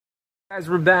Guys,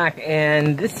 we're back,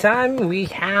 and this time we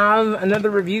have another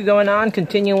review going on,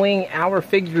 continuing our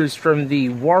figures from the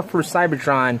War for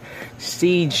Cybertron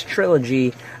Siege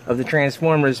trilogy of the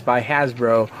Transformers by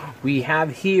Hasbro. We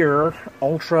have here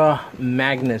Ultra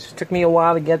Magnus. It took me a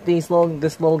while to get this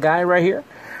little guy right here.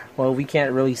 Well, we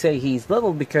can't really say he's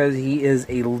little because he is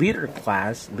a leader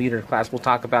class. We'll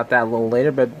talk about that a little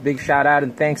later, but big shout out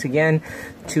and thanks again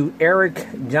to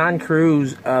Eric John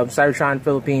Cruz of Cybertron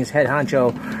Philippines, head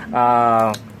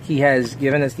honcho. He has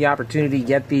given us the opportunity to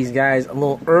get these guys a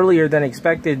little earlier than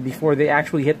expected before they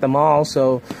actually hit the mall,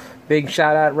 so big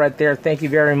shout out right there. Thank you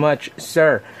very much,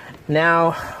 sir.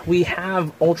 Now, we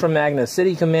have Ultra Magnus,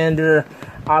 City Commander,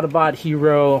 Autobot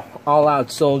Hero,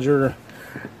 All-Out Soldier,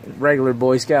 regular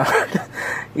Boy Scout.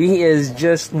 He is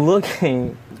just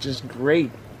looking just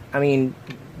great. I mean,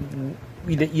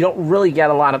 you don't really get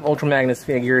a lot of Ultra Magnus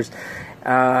figures,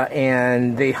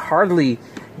 and they hardly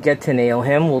get to nail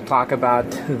him. We'll talk about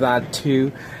that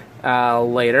too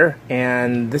later.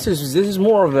 And this is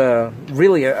more of a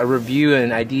review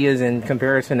and ideas and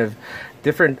comparison of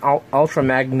different Ultra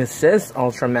Magnuses,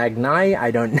 Ultra Magni,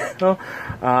 I don't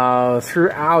know,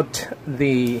 throughout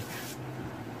the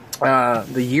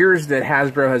years that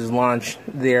Hasbro has launched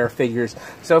their figures.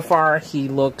 So far, he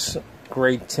looks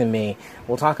great to me.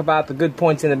 We'll talk about the good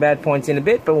points and the bad points in a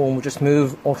bit, but we'll just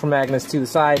move Ultra Magnus to the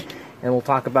side, and we'll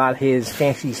talk about his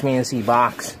fancy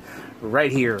box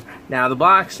right here. Now, the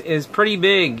box is pretty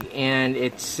big, and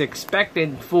it's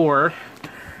expected for,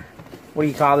 what do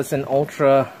you call this, an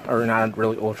ultra, or not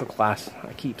really ultra class.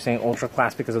 I keep saying ultra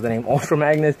class because of the name Ultra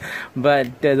Magnus,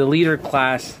 but the leader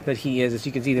class that he is, as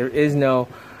you can see, there is no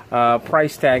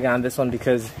price tag on this one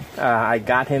because I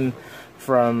got him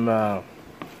from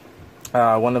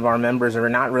one of our members, or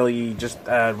not really just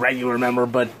a regular member,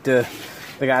 but the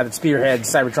guy that spearheads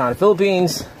Cybertron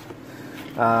Philippines.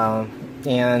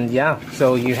 And yeah,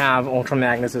 so you have Ultra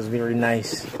Magnus's very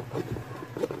nice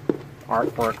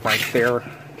artwork right there.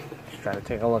 Just try to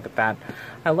take a look at that.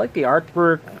 I like the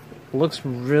artwork. Looks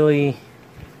really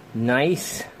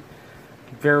nice.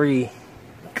 Very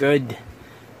good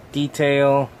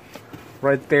detail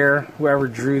right there. Whoever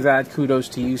drew that, kudos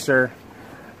to you, sir,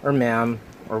 or ma'am,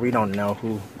 or we don't know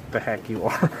who the heck you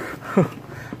are.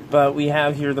 But we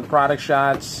have here the product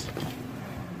shots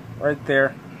right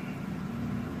there.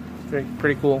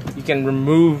 Pretty cool. You can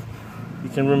remove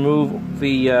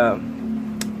the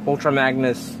Ultra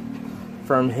Magnus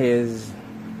from his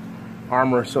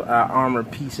armor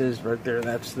pieces right there.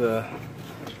 That's the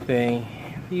thing.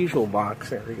 The usual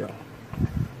box. There we go.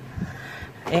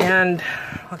 And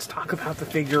let's talk about the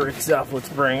figure itself. Let's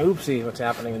bring, oopsie, what's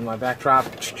happening in my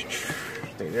backdrop?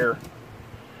 Stay there.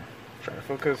 Try to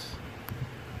focus.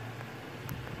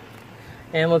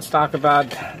 And let's talk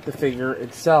about the figure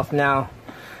itself. Now,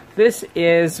 this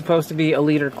is supposed to be a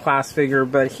leader class figure,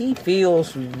 but he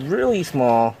feels really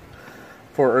small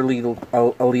for a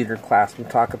leader class. We'll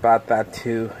talk about that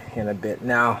too in a bit.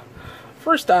 Now,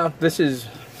 first off, this is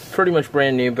pretty much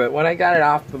brand new, but when I got it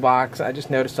off the box, I just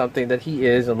noticed something that he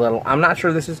is a little, I'm not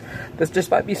sure this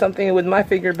just might be something with my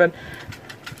figure, but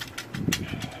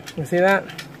you see that?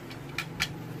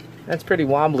 That's pretty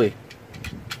wobbly.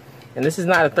 And this is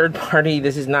not a third party,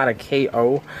 this is not a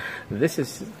KO, this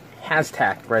is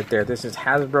Hashtag right there. This is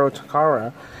Hasbro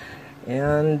Takara,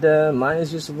 and mine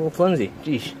is just a little flimsy.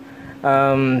 Geesh.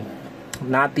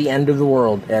 Not the end of the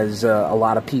world, as a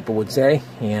lot of people would say,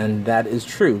 and that is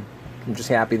true. I'm just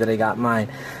happy that I got mine.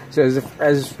 So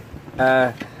as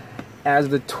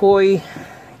the toy,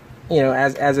 you know,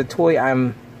 as a toy,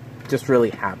 I'm just really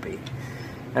happy.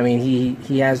 I mean,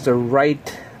 he has the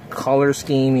right color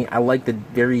scheme. I like the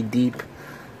very deep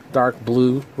dark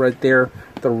blue right there.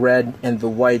 The red and the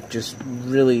white just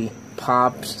really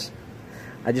pops.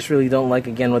 I just really don't like,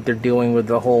 again, what they're doing with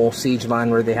the whole Siege line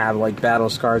where they have like battle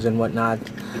scars and whatnot.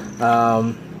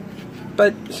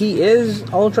 But he is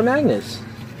Ultra Magnus,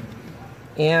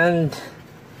 and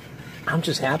I'm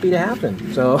just happy to have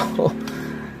him. So,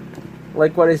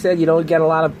 like what I said, you don't get a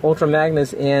lot of Ultra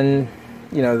Magnus in,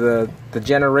 you know, the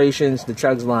Generations, the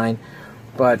Chugs line,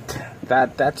 but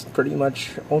that's pretty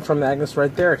much Ultra Magnus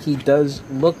right there. He does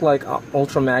look like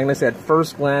Ultra Magnus at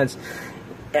first glance.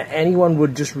 Anyone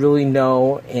would just really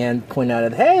know and point out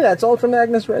that, hey, that's Ultra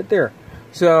Magnus right there.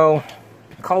 So,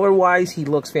 color-wise, he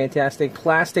looks fantastic.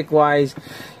 Plastic-wise,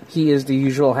 he is the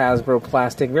usual Hasbro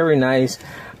plastic. Very nice.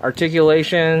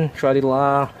 Articulation,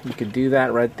 tra-di-la, you could do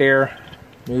that right there.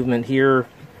 Movement here,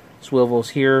 swivels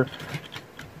here.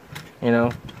 You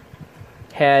know,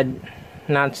 head,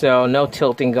 not so. No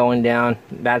tilting going down.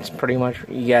 That's pretty much what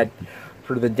you get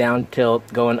for the down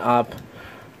tilt. Going up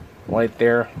right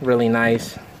there, really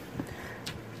nice.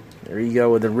 There you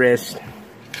go with the wrist.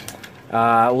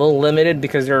 A little limited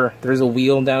because there's a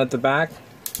wheel down at the back,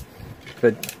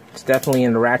 but it's definitely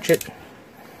in the ratchet.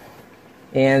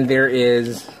 And there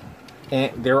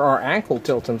are ankle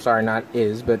tilts. I'm sorry, not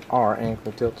is, but are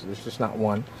ankle tilts. There's just not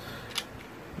one.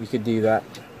 You could do that.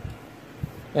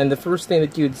 And the first thing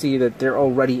that you would see that they're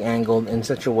already angled in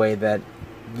such a way that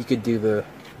you could do the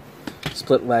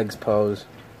split legs pose,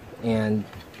 and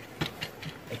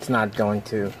it's not going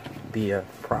to be a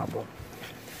problem.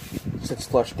 Sits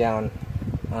flush down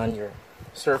on your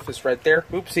surface right there.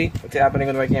 Oopsie, what's happening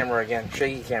with my camera again?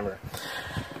 Shaky camera.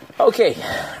 Okay,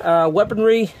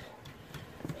 weaponry.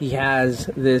 He has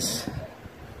this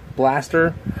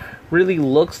blaster. Really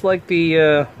looks like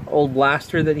the old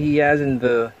blaster that he has in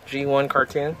the G1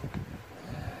 cartoon.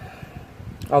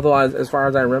 Although, as far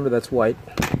as I remember, that's white.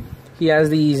 He has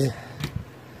these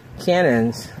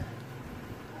cannons,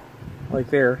 like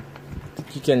there, that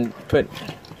he can put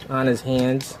on his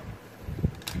hands,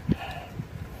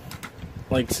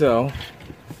 like so.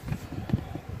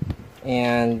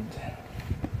 And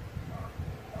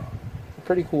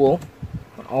pretty cool.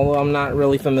 Although I'm not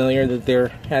really familiar that there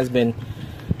has been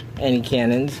any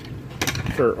cannons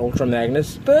for Ultra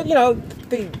Magnus, but you know,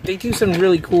 they do some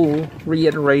really cool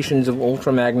reiterations of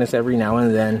Ultra Magnus every now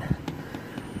and then.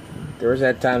 There was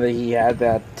that time that he had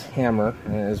that hammer,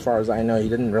 and as far as I know, he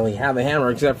didn't really have a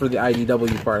hammer except for the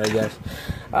IDW part, I guess.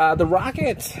 The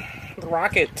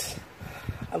rocket,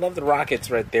 I love the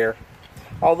rockets right there.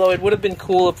 Although it would have been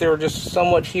cool if they were just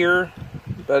somewhat here,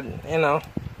 but you know,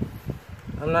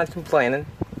 I'm not complaining.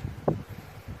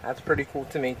 That's pretty cool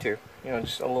to me too. You know,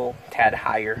 just a little tad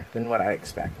higher than what I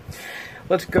expect.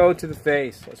 Let's go to the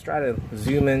face. Let's try to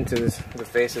zoom into the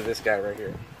face of this guy right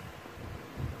here.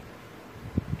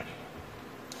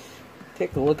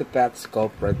 Take a look at that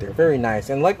sculpt right there. Very nice.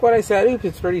 And like what I said, oops,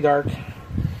 it's pretty dark.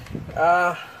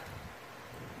 I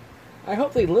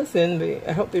hope they listen.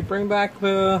 I hope they bring back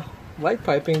the light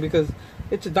piping, because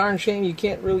it's a darn shame you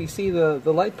can't really see the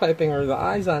light piping or the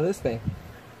eyes on this thing.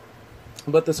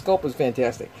 But the sculpt was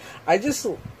fantastic. I just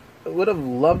would have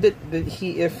loved it that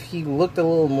if he looked a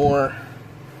little more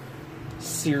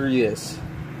serious.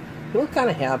 He looked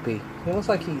kind of happy. He looks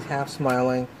like he's half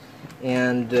smiling,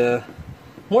 and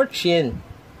more chin.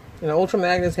 You know, Ultra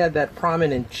Magnus had that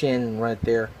prominent chin right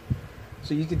there,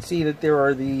 so you could see that there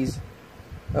are these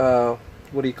what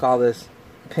do you call this?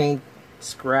 Paint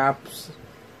scraps,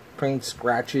 paint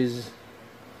scratches.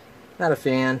 Not a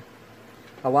fan.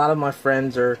 A lot of my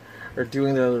friends are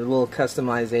doing their little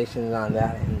customizations on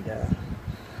that, and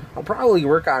I'll probably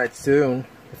work on it soon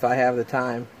if I have the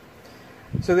time.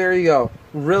 So there you go.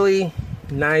 Really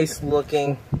nice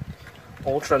looking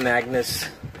Ultra Magnus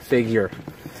figure.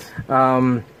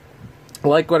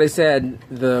 Like what I said,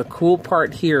 the cool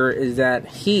part here is that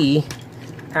he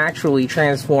actually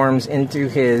transforms into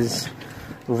his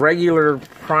regular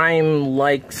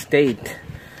prime-like state,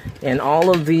 and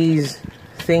all of these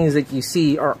things that you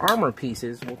see are armor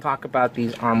pieces. We'll talk about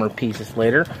these armor pieces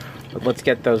later, but let's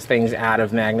get those things out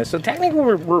of Magnus. So technically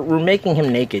we're making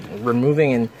him naked,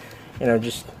 removing, and you know,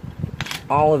 just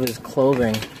all of his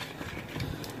clothing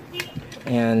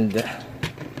and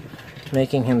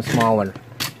making him smaller.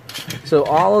 So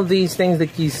all of these things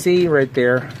that you see right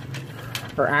there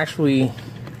are actually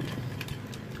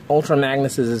Ultra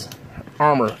Magnus's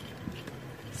armor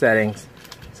settings.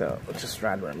 So let's just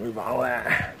try to remove all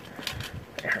that.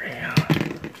 There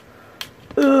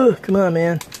we go. Come on,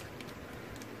 man.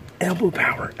 Elbow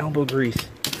power, elbow grease.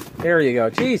 There you go.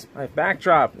 Jeez, my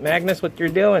backdrop. Magnus, what you're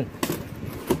doing?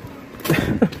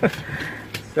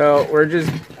 So we're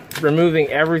just removing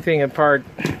everything apart,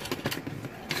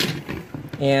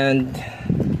 and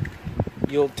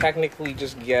you'll technically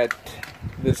just get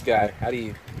this guy. How do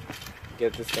you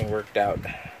get this thing worked out?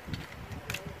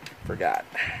 Forgot.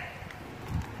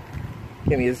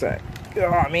 Give me a sec.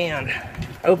 Oh man.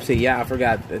 Oopsie, yeah, I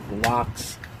forgot. It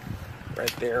locks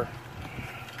right there.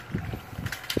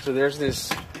 So there's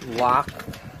this lock.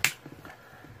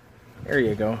 There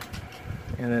you go.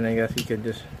 And then I guess you could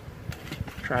just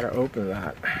try to open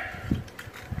that.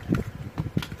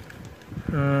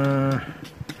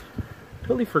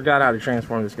 Totally forgot how to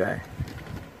transform this guy.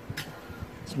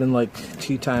 It's been like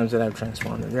 2 times that I've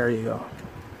transformed him. There you go.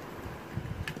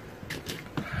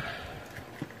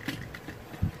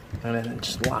 And then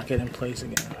just lock it in place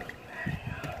again.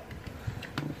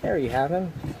 There you have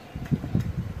him.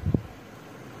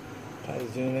 Try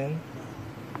to zoom in.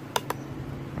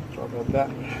 Sorry about that.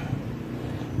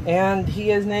 And he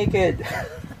is naked.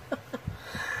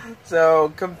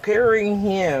 So comparing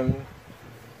him,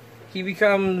 he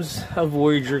becomes a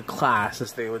Voyager class,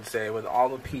 as they would say, with all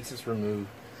the pieces removed.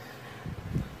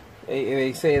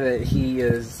 They say that he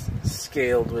is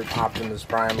scaled with Optimus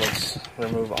Prime. Let's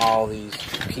remove all these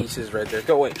pieces right there.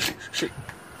 Go away. Shoot.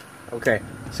 Okay,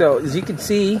 so as you can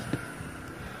see,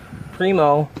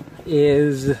 Primo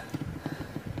is a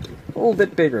little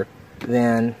bit bigger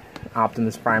than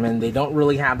Optimus Prime, and they don't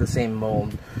really have the same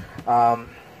mold.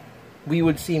 We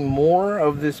would see more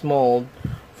of this mold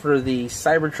for the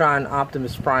Cybertron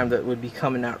Optimus Prime that would be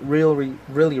coming out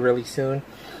really soon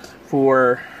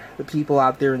for the people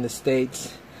out there in the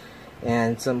States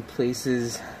and some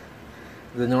places,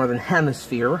 the Northern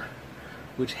Hemisphere,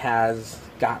 which has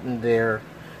gotten their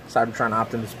Cybertron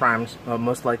Optimus Primes.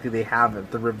 Most likely they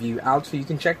have the review out, so you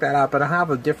can check that out. But I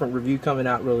have a different review coming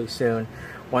out really soon.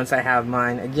 Once I have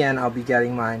mine, again, I'll be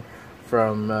getting mine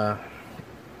from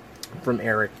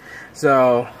Eric.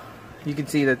 So you can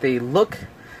see that they look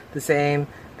the same.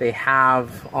 They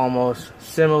have almost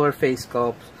similar face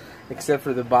sculpts, except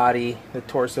for the body, the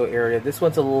torso area. This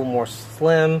one's a little more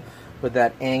slim with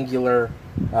that angular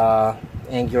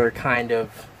kind of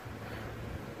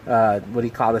what do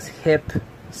you call this, hip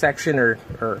section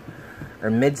or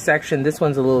midsection. This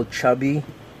one's a little chubby.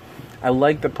 I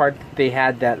like the part that they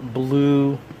had that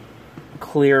blue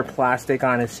clear plastic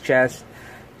on his chest.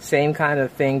 Same kind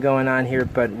of thing going on here,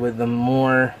 but with the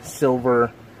more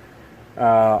silver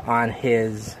on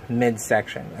his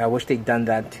midsection. I wish they'd done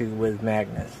that too with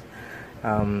Magnus.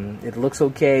 It looks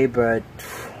okay, but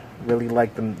really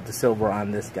like the silver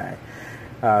on this guy.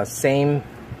 Same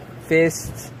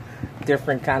fists,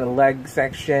 different kind of leg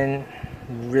section,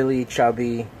 really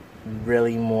chubby,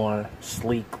 really more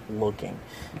sleek looking.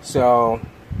 So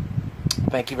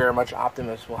thank you very much,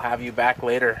 Optimus. We'll have you back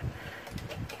later.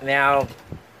 Now,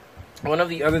 one of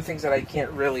the other things that I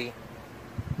can't really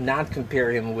not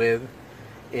compare him with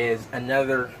is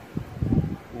another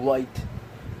white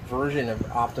version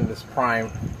of Optimus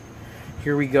Prime.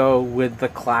 Here we go with the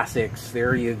classics.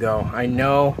 There you go. I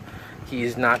know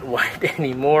he's not white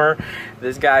anymore.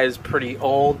 This guy is pretty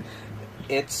old.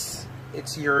 It's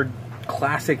your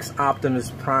classics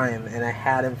Optimus Prime, and I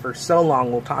had him for so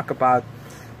long. We'll talk about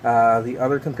the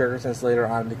other comparisons later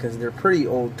on because they're pretty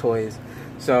old toys.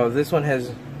 So this one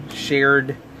has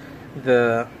shared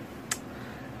the,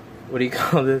 what do you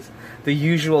call this, the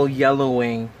usual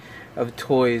yellowing of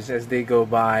toys as they go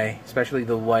by, especially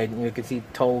the white. And you can see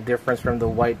total difference from the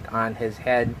white on his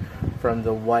head, from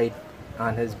the white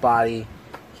on his body.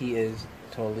 He is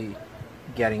totally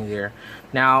getting there.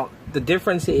 Now the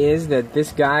difference is that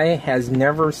this guy has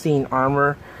never seen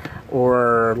armor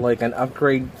or like an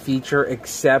upgrade feature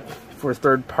except for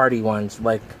third-party ones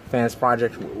like Fans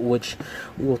Project, which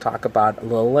we'll talk about a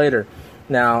little later.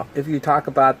 Now, if you talk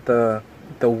about the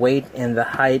weight and the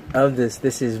height of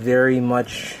this is very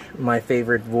much my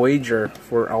favorite Voyager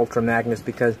for Ultra Magnus,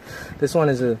 because this one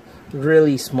is a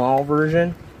really small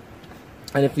version.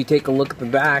 And if you take a look at the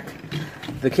back,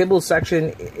 the kibble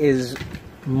section is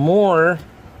more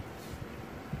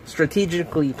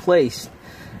strategically placed,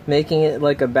 making it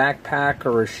like a backpack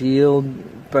or a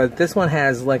shield. But this one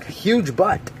has like a huge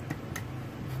butt.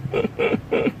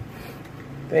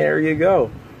 There you go.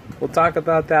 We'll talk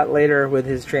about that later with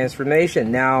his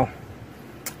transformation. Now,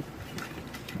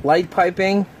 light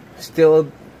piping, still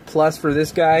a plus for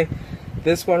this guy.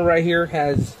 This one right here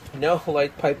has no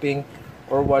light piping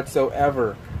or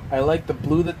whatsoever. I like the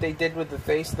blue that they did with the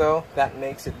face though. That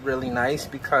makes it really nice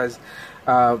because,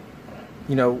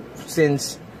 you know,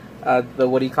 since the,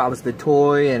 what do you call this, the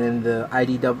toy and in the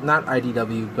IDW, not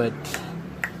IDW, but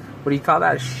what do you call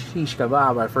that? Shish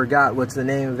Kebab. I forgot what's the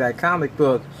name of that comic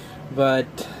book.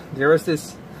 But there was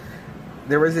this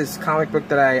comic book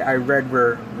that I read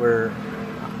where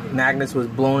Magnus was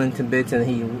blown into bits and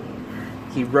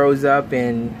he rose up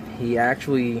and he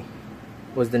actually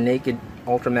was the naked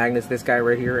Ultra Magnus, this guy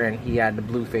right here, and he had the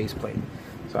blue faceplate.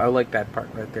 So I like that part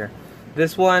right there.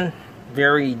 This one,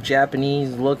 very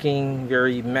Japanese looking,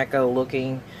 very mecha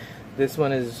looking. This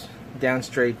one is down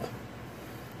straight,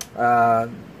 what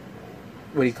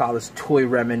do you call this, toy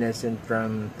reminiscent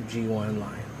from the G1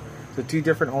 line. So two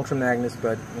different Ultra Magnus,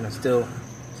 but you know, still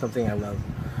something I love.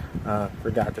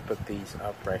 Forgot to put these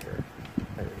up right here.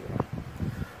 There we go.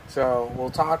 So we'll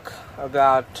talk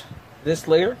about this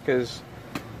later because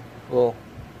we'll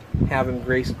have him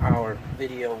grace our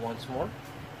video once more.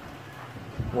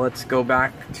 Let's go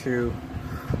back to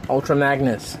Ultra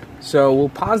Magnus. So we'll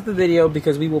pause the video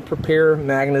because we will prepare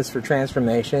Magnus for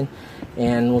transformation,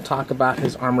 and we'll talk about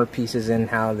his armor pieces and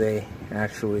how they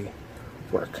actually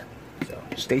work. So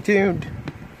stay tuned.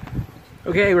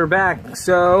 Okay, we're back.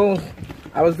 So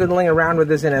I was fiddling around with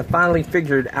this and I finally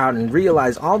figured out and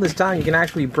realized all this time you can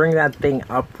actually bring that thing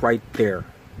up right there.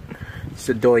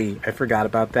 Sudoi. I forgot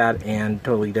about that and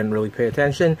totally didn't really pay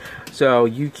attention. So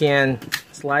you can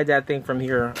slide that thing from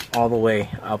here all the way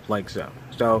up like so.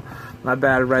 So not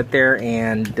bad right there,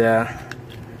 and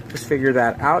just figure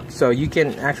that out. So you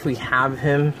can actually have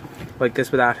him like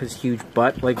this without his huge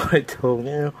butt, like what I told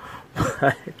you.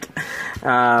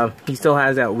 But he still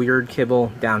has that weird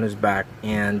kibble down his back,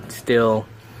 and still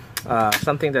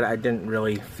something that I didn't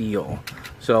really feel.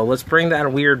 So let's bring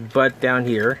that weird butt down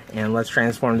here and let's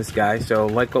transform this guy. So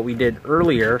like what we did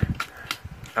earlier,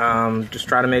 just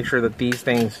try to make sure that these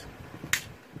things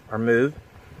are moved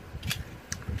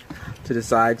to the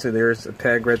side. So there's a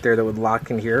peg right there that would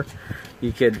lock in here.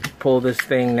 You could pull this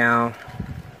thing now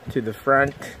to the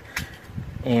front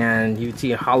and you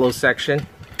see a hollow section,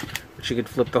 which you could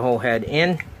flip the whole head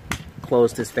in,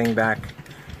 close this thing back,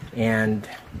 and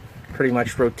pretty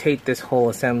much rotate this whole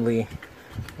assembly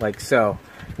like so.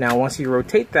 Now once you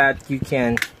rotate that, you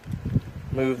can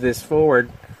move this forward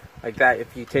like that.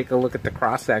 If you take a look at the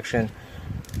cross section,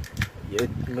 it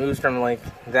moves from like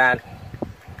that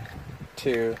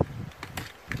to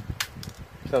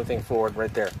something forward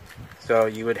right there. So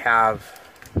you would have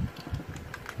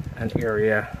an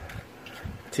area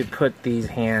to put these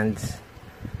hands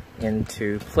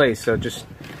into place. So just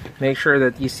make sure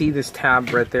that you see this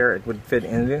tab right there. It would fit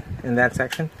in that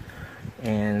section,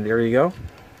 and there you go.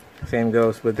 Same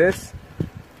goes with this,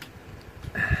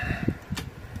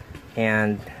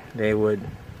 and they would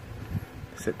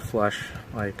sit flush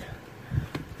like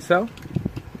so.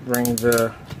 Bring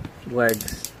the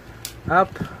legs up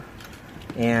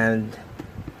and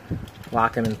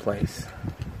lock them in place.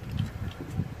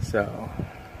 So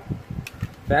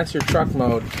that's your truck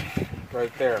mode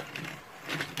right there.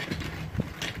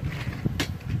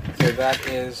 So that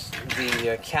is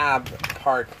the cab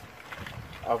part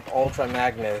of Ultra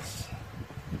Magnus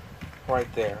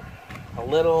right there. A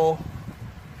little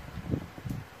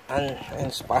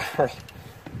uninspiring,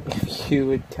 if you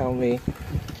would tell me,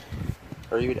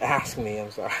 or you would ask me,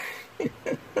 I'm sorry.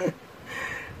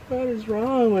 What is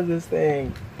wrong with this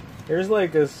thing? There's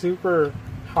like a super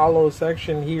hollow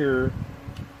section here,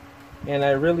 and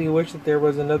I really wish that there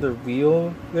was another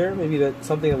wheel there. Maybe that's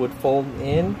something that would fold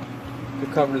in to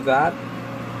cover that.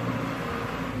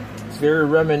 It's very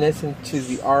reminiscent to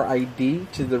the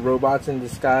RID, to the Robots in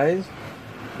Disguise,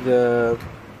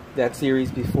 that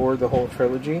series before the whole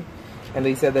trilogy, and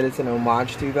they said that it's an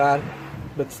homage to that.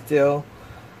 But still,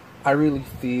 I really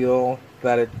feel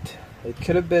that it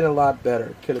could have been a lot better.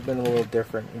 It could have been a little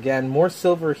different. Again, more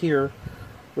silver here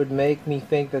would make me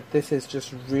think that this is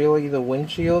just really the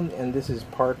windshield, and this is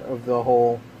part of the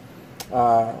whole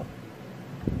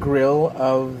grill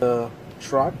of the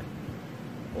truck.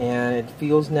 And it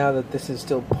feels now that this is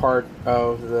still part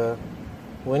of the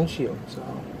windshield. So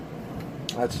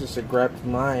that's just a grab of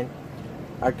mine.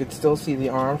 I could still see the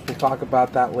arms. We'll talk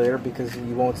about that later because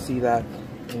you won't see that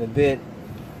in a bit.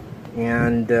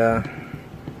 And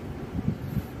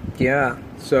yeah,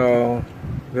 so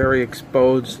very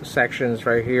exposed sections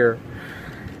right here.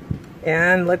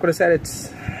 And like what I said,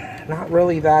 it's not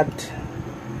really that,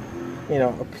 you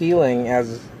know, appealing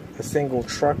as a single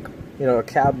truck, you know, a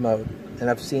cab mode. And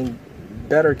I've seen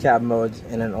better cab modes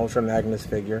in an Ultra Magnus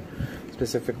figure,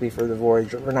 specifically for the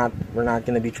Voyager. We're not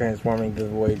going to be transforming the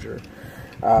Voyager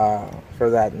for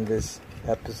that in this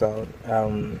episode.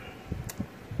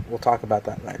 We'll talk about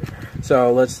that later.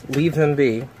 So let's leave him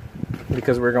be,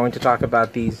 because we're going to talk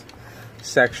about these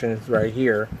sections right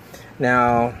here.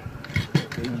 Now,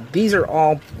 these are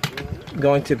all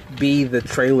going to be the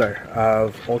trailer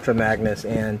of Ultra Magnus,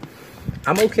 and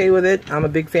I'm okay with it. I'm a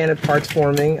big fan of parts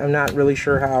forming. I'm not really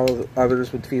sure how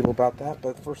others would feel about that,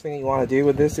 but the first thing you want to do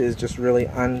with this is just really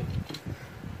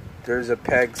there's a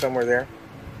peg somewhere there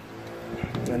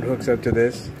that hooks up to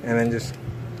this, and then just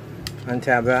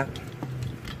untab that,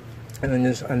 and then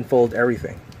just unfold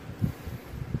everything.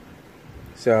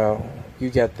 So you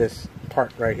get this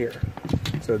part right here.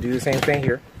 So do the same thing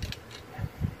here,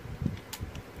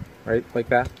 right, like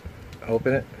that.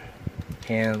 Open it,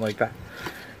 and like that.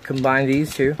 Combine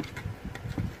these two,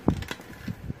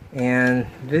 and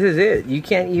this is it. You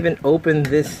can't even open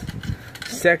this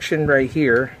section right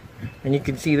here, and you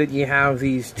can see that you have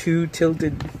these two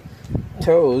tilted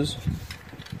toes,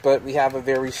 but we have a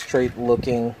very straight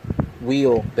looking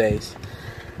wheel base.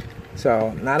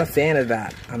 So not a fan of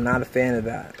that. I'm not a fan of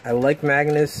that. I like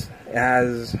Magnus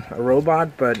as a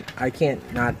robot, but I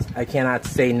cannot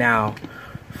say now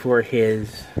for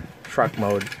his truck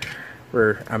mode,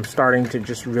 where I'm starting to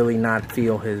just really not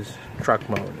feel his truck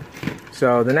mode.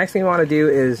 So the next thing you want to do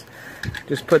is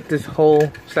just put this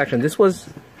whole section. This was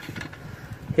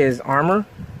his armor,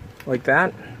 like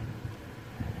that.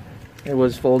 it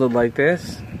was folded like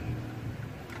this.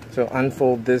 So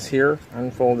unfold this here,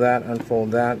 unfold that,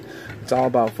 unfold that. It's all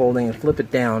about folding, and flip it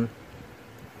down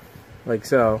like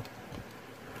so.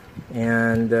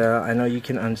 And I know you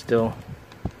can unstill.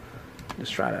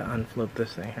 Just try to unflip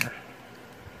this thing here.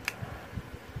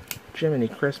 Jiminy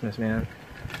Christmas, man.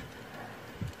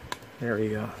 There we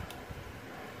go.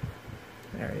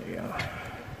 There you go.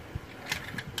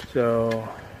 So,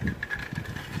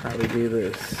 how do we do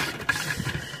this?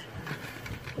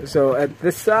 So at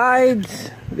the sides,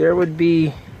 there would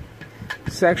be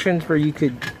sections where you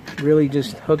could really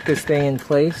just hook this thing in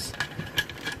place.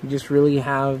 You just really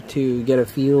have to get a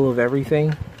feel of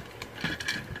everything.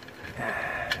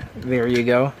 There you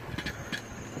go.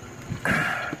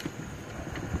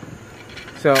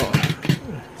 So,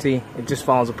 see, it just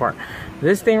falls apart.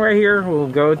 This thing right here will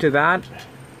go to that.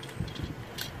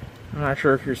 I'm not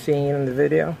sure if you're seeing it in the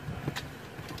video.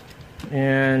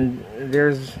 And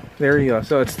there you go.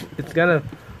 So it's gonna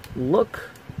look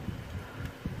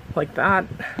like that,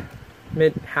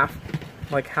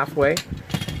 like halfway,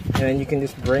 and then you can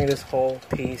just bring this whole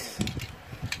piece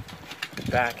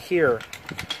back here.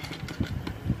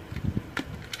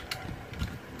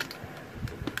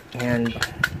 And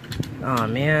oh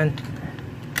man,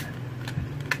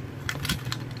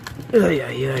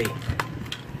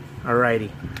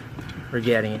 alrighty, we're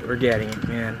getting it,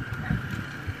 man.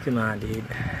 Come on, dude.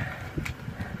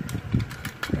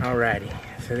 Alrighty,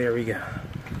 so there we go.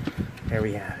 There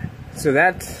we have it. So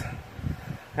that's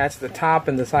the top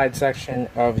and the side section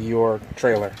of your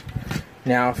trailer.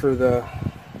 Now for the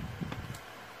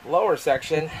lower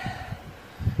section,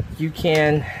 you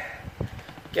can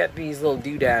get these little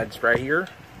doodads right here.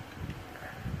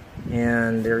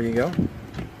 And there you go.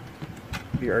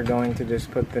 We are going to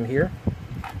just put them here.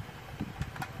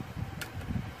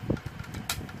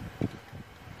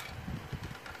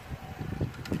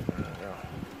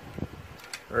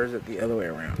 Or is it the other way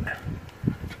around?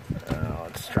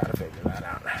 Let's try to figure that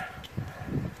out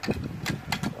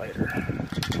later.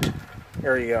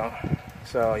 There you go.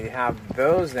 So you have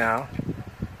those now.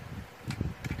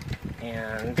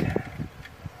 And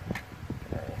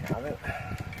there you have it.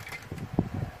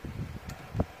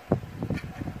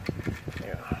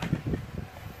 Yeah.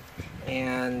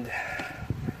 And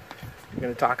we're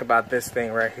going to talk about this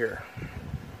thing right here.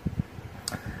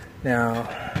 Now,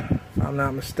 if I'm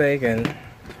not mistaken,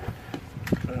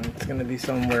 it's going to be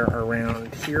somewhere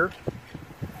around here.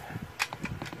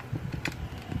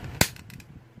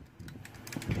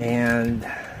 And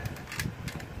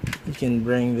you can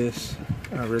bring this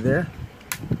over there.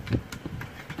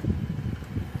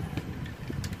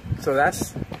 So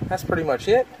that's pretty much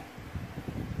it.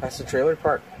 That's the trailer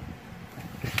part.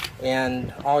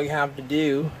 And all you have to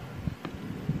do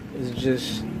is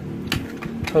just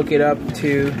hook it up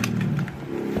to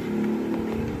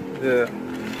the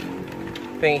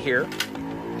thing here.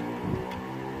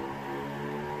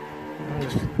 I'm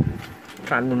just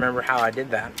trying to remember how I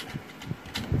did that.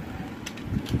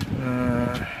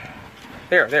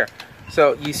 There.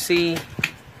 So you see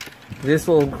this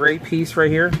little gray piece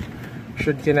right here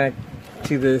should connect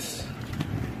to this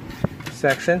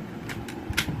section.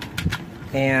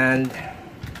 And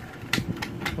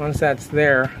once that's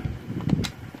there,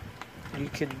 you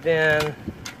could then,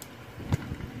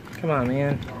 come on,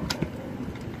 man.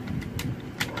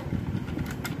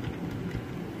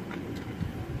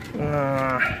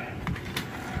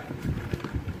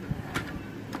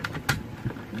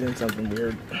 Doing something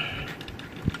weird.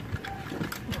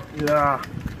 Yeah,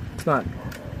 it's not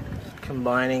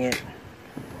combining it.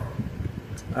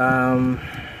 So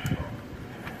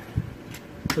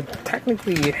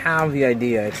technically you have the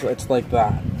idea. It's like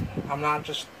that. I'm not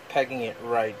just pegging it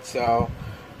right, so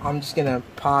I'm just gonna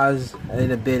pause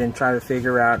it a bit and try to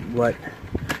figure out what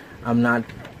I'm not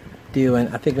doing.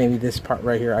 I think maybe this part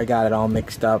right here, I got it all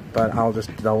mixed up, but I'll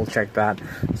just double check that.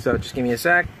 So just give me a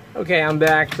sec. Okay, I'm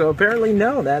back. So apparently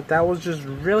no, that was just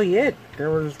really it. There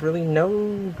was really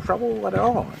no trouble at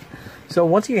all. So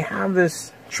once you have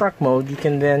this truck mode, you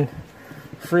can then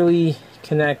freely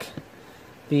connect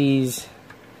these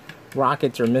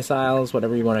rockets or missiles,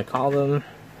 whatever you want to call them,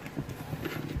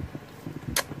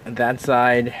 that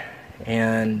side,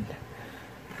 and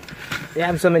they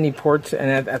have so many ports,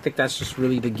 and I think that's just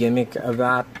really the gimmick of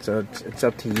that. So it's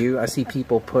up to you. I see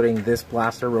people putting this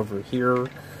blaster over here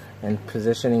and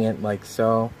positioning it like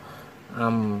so.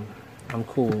 I'm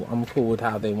cool with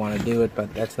how they want to do it,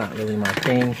 but that's not really my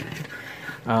thing.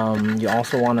 You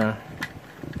also want to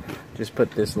just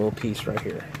put this little piece right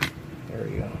here. There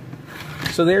we go.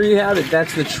 So there you have it.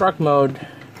 That's the truck mode.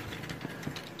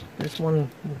 This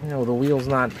one, you know, the wheel's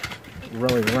not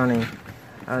really running.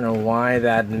 I don't know why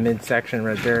that midsection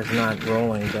right there is not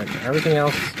rolling, but everything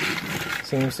else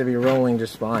seems to be rolling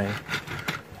just fine.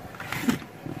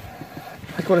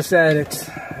 Like what I said, it's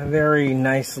a very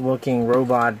nice looking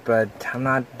robot, but I'm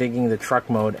not digging the truck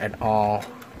mode at all.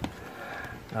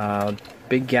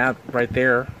 Big gap right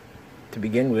there to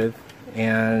begin with,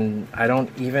 and I don't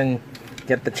even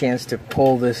get the chance to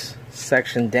pull this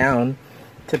section down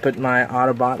to put my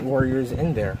Autobot warriors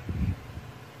in there.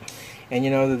 And you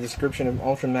know, the description of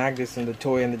Ultra Magnus and the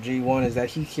toy and the G1 is that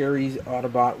he carries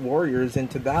Autobot warriors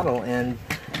into battle, and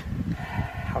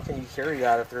how can you carry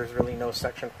that if there's really no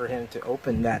section for him to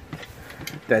open that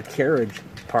carriage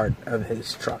part of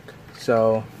his truck?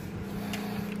 So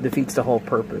defeats the whole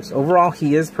purpose. Overall,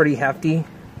 he is pretty hefty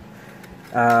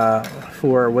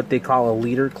for what they call a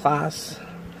leader class.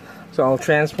 So I'll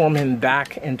transform him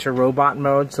back into robot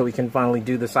mode so we can finally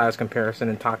do the size comparison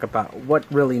and talk about what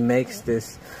really makes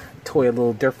this toy a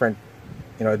little different,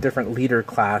 you know, a different leader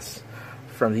class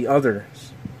from the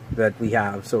others that we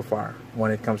have so far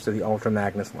when it comes to the Ultra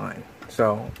Magnus line.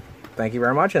 So thank you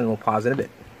very much, and we'll pause in a bit.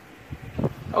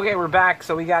 Okay, we're back.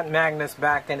 So we got Magnus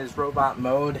back in his robot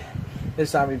mode.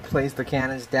 This time we placed the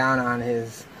cannons down on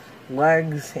his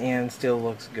legs and still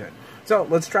looks good. So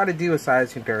let's try to do a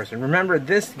size comparison. Remember,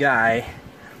 this guy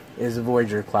is a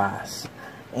Voyager class,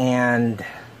 and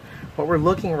what we're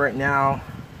looking right now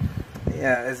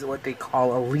is what they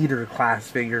call a leader class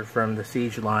figure from the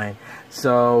Siege line.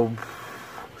 So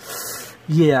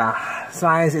yeah,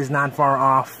 size is not far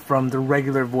off from the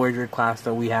regular Voyager class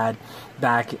that we had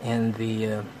back in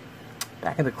the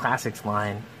Classics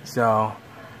line. So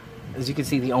as you can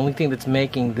see, the only thing that's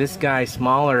making this guy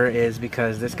smaller is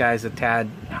because this guy's a tad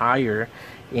higher,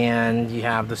 and you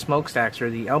have the smokestacks or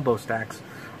the elbow stacks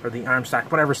or the arm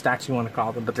stack, whatever stacks you want to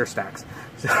call them, but they're stacks.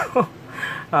 So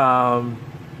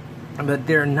but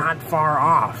they're not far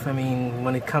off. I mean,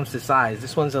 when it comes to size,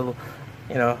 this one's a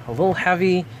little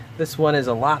heavy. This one is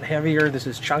a lot heavier. This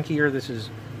is chunkier. This is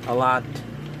a lot,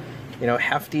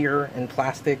 heftier in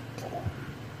plastic.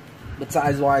 But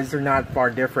size-wise, they're not far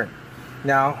different.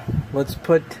 Now, let's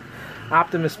put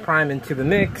Optimus Prime into the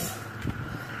mix,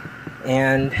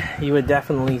 and you would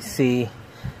definitely see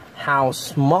how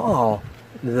small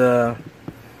the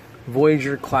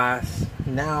Voyager class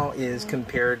now is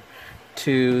compared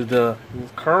to the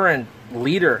current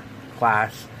leader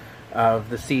class of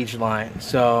the Siege line.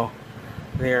 So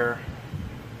they're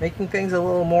making things a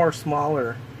little more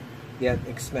smaller yet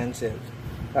expensive.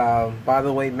 By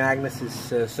the way, Magnus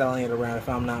is selling it around, if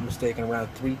I'm not mistaken,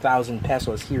 around 3,000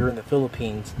 pesos here in the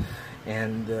Philippines,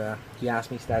 and he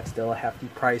asked me if that's still a hefty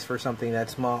price for something that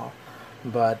small,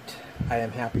 but I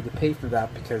am happy to pay for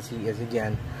that because he is,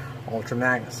 again, Ultra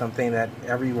Magnus, something that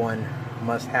everyone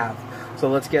must have. So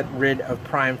let's get rid of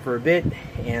Prime for a bit,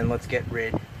 and let's get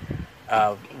rid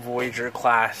of Voyager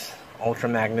class Ultra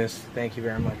Magnus. Thank you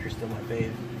very much, you're still my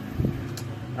fave.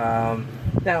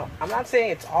 Now, I'm not saying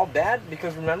it's all bad,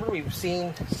 because remember, we've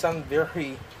seen some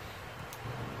very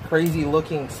crazy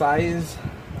looking size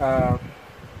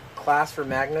class for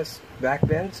Magnus back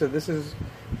then. So this is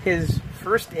his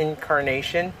first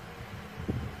incarnation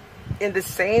in the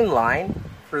same line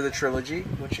for the trilogy,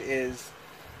 which is,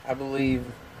 I believe,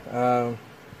 what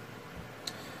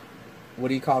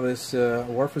do you call this,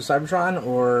 War for Cybertron,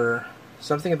 or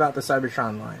something about the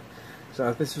Cybertron line.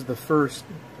 So this is the first,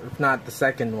 if not the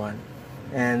second one.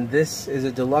 And this is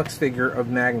a deluxe figure of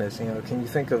Magnus. Can you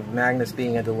think of Magnus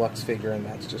being a deluxe figure, and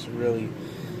that's just really,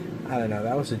 I don't know,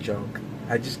 that was a joke.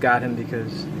 I just got him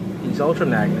because he's Ultra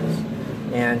Magnus.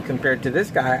 And compared to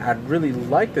this guy, I'd really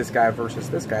like this guy versus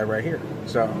this guy right here.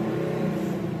 So,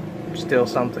 still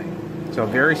something. So,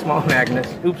 very small Magnus.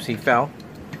 Oops, he fell.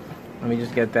 Let me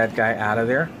just get that guy out of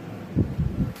there.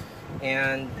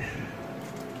 And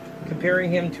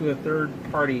comparing him to a third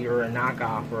party or a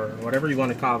knockoff or whatever you want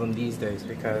to call them these days,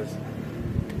 because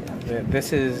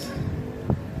this is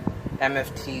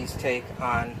MFT's take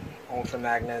on Ultra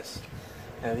Magnus,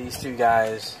 and these two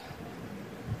guys,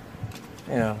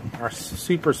 are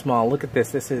super small. Look at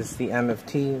this. This is the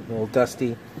MFT, a little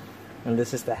dusty, and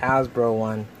this is the Hasbro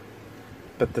one,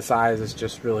 but the size is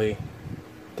just really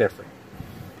different.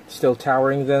 Still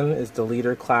towering them is the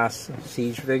leader class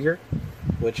Siege figure,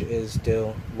 which is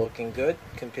still looking good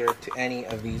compared to any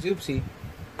of these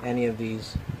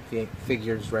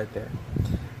figures right there.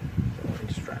 So let me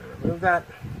just try to remove that.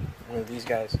 Remove these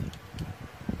guys.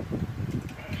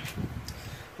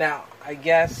 Now, I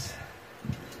guess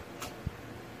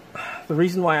the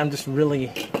reason why I'm just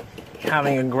really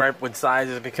having a gripe with size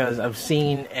is because I've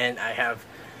seen and I have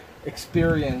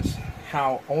experienced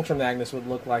how Ultra Magnus would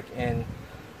look like in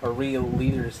a real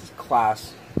leaders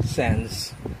class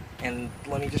sense And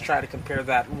let me just try to compare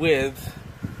that with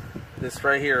this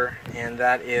right here, and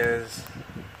that is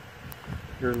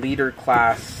your leader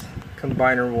class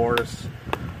Combiner Wars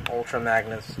Ultra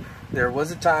Magnus. There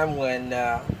was a time when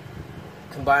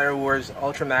Combiner Wars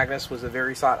Ultra Magnus was a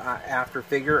very sought after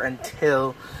figure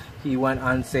until he went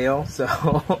on sale.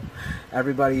 So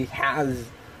everybody has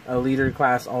a leader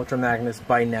class Ultra Magnus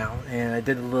by now, and I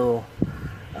did a little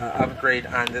upgrade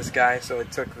on this guy. So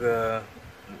it took the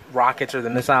rockets or the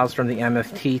missiles from the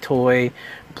MFT toy,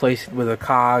 placed it with a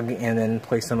cog, and then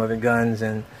placed some other guns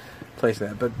and placed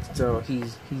that. But so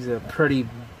he's a pretty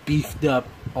beefed up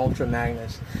Ultra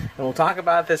Magnus, and we'll talk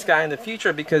about this guy in the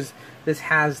future because this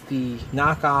has the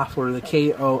knockoff or the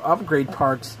KO upgrade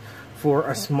parts for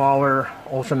a smaller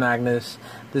Ultra Magnus.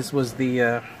 This was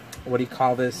the what do you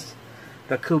call this?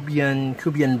 The Kubian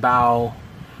Bao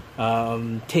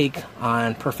take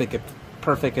on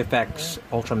Perfect Effects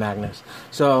Ultra Magnus.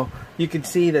 So you can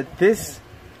see that this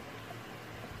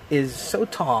is so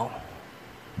tall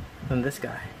than this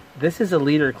guy. This is a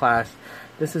leader class.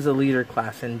 This is a leader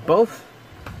class, and both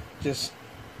just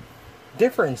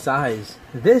different size.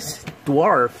 This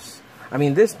dwarfs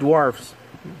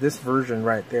this version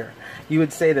right there. You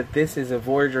would say that this is a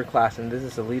Voyager class and this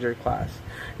is a leader class.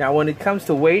 Now when it comes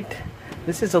to weight,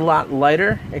 this is a lot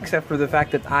lighter, except for the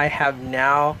fact that I have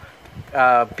now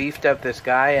beefed up this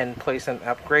guy and placed some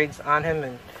upgrades on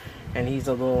him, and he's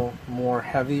a little more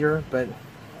heavier. But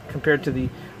compared to the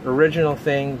original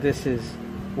thing, this is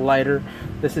lighter,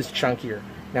 this is chunkier.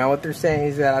 Now what they're saying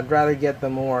is that I'd rather get the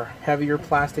more heavier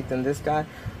plastic than this guy,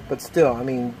 but still, I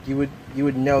mean, you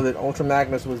would know that Ultra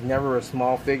Magnus was never a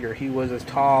small figure. He was a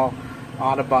tall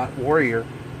Autobot warrior,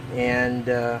 and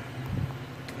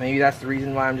maybe that's the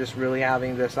reason why I'm just really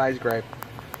having the size gripe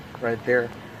right there.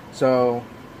 So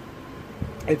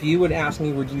if you would ask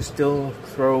me, would you still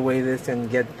throw away this and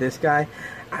get this guy?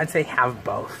 I'd say have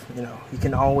both. You know, you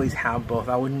can always have both.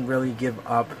 I wouldn't really give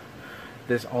up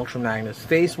this Ultra Magnus.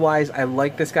 Face wise, I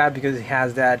like this guy because he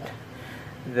has that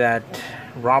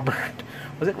Robert,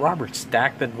 was it Robert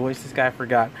Stack that voiced this guy? I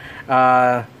forgot.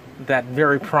 That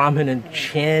very prominent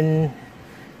chin,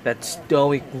 that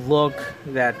stoic look,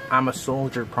 that I'm a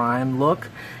soldier prime look,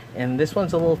 and this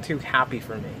one's a little too happy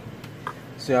for me.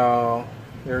 So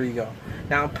there you go.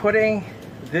 Now I'm putting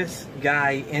this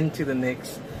guy into the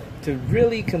mix to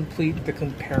really complete the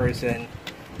comparison,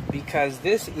 because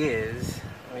this is,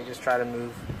 let me just try to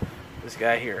move this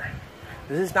guy here.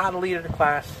 This is not a leader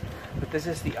class, but this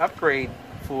is the upgrade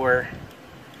for,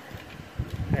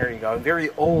 there you go, a very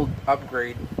old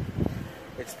upgrade.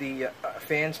 It's the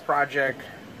Fans Project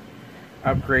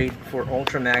upgrade for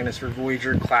Ultra Magnus, for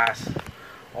Voyager class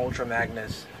Ultra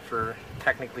Magnus, for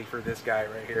technically for this guy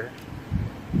right here.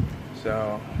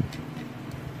 So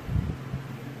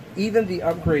even the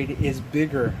upgrade is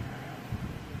bigger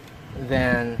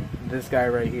than this guy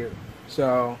right here.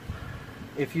 So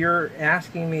if you're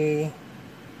asking me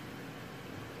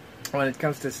when it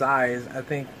comes to size, I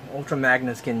think Ultra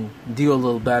Magnus can do a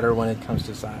little better when it comes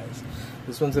to size.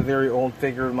 This one's a very old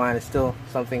figure of mine. It's still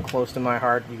something close to my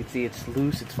heart. You can see it's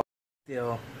loose, it's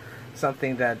still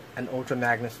something that an Ultra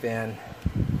Magnus fan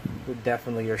would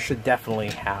definitely or should definitely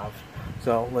have.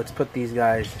 So let's put these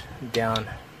guys down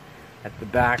at the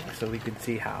back so we can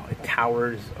see how it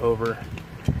towers over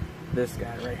this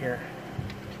guy right here.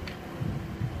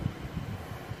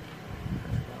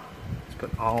 Let's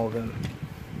put all of them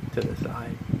to the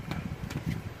side.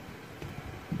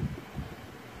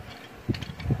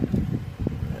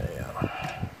 There you go.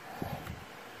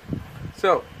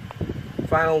 So,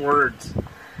 final words.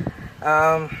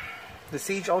 The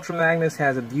Siege Ultra Magnus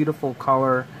has a beautiful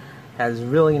color, has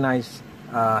really nice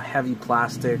heavy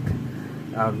plastic,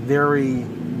 very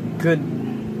good,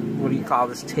 what do you call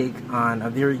this, take on, a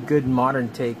very good modern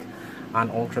take on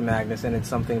Ultra Magnus, and it's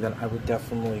something that I would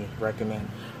definitely recommend.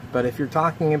 But if you're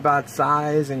talking about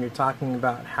size and you're talking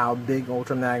about how big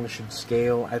Ultra Magnus should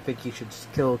scale, I think you should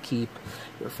still keep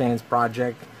your Fans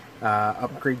Project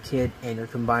upgrade kit and your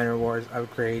Combiner Wars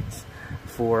upgrades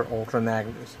for Ultra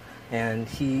Magnus. And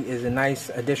he is a nice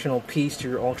additional piece to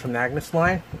your Ultra Magnus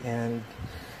line, and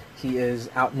he is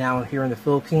out now here in the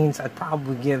Philippines. I'd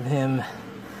probably give him,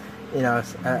 you know,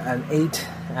 an 8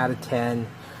 out of 10.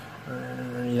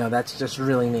 You know, that's just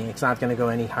really me. It's not going to go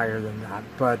any higher than that.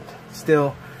 But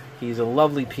still, he's a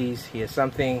lovely piece. He is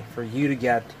something for you to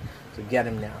get, so get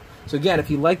him now. So again, if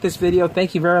you like this video,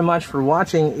 thank you very much for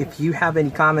watching. If you have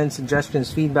any comments,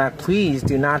 suggestions, feedback, please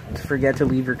do not forget to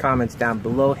leave your comments down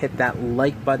below. Hit that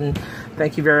like button.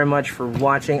 Thank you very much for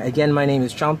watching. Again, my name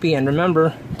is Chompy, and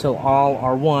remember, till all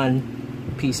are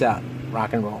one, peace out.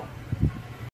 Rock and roll.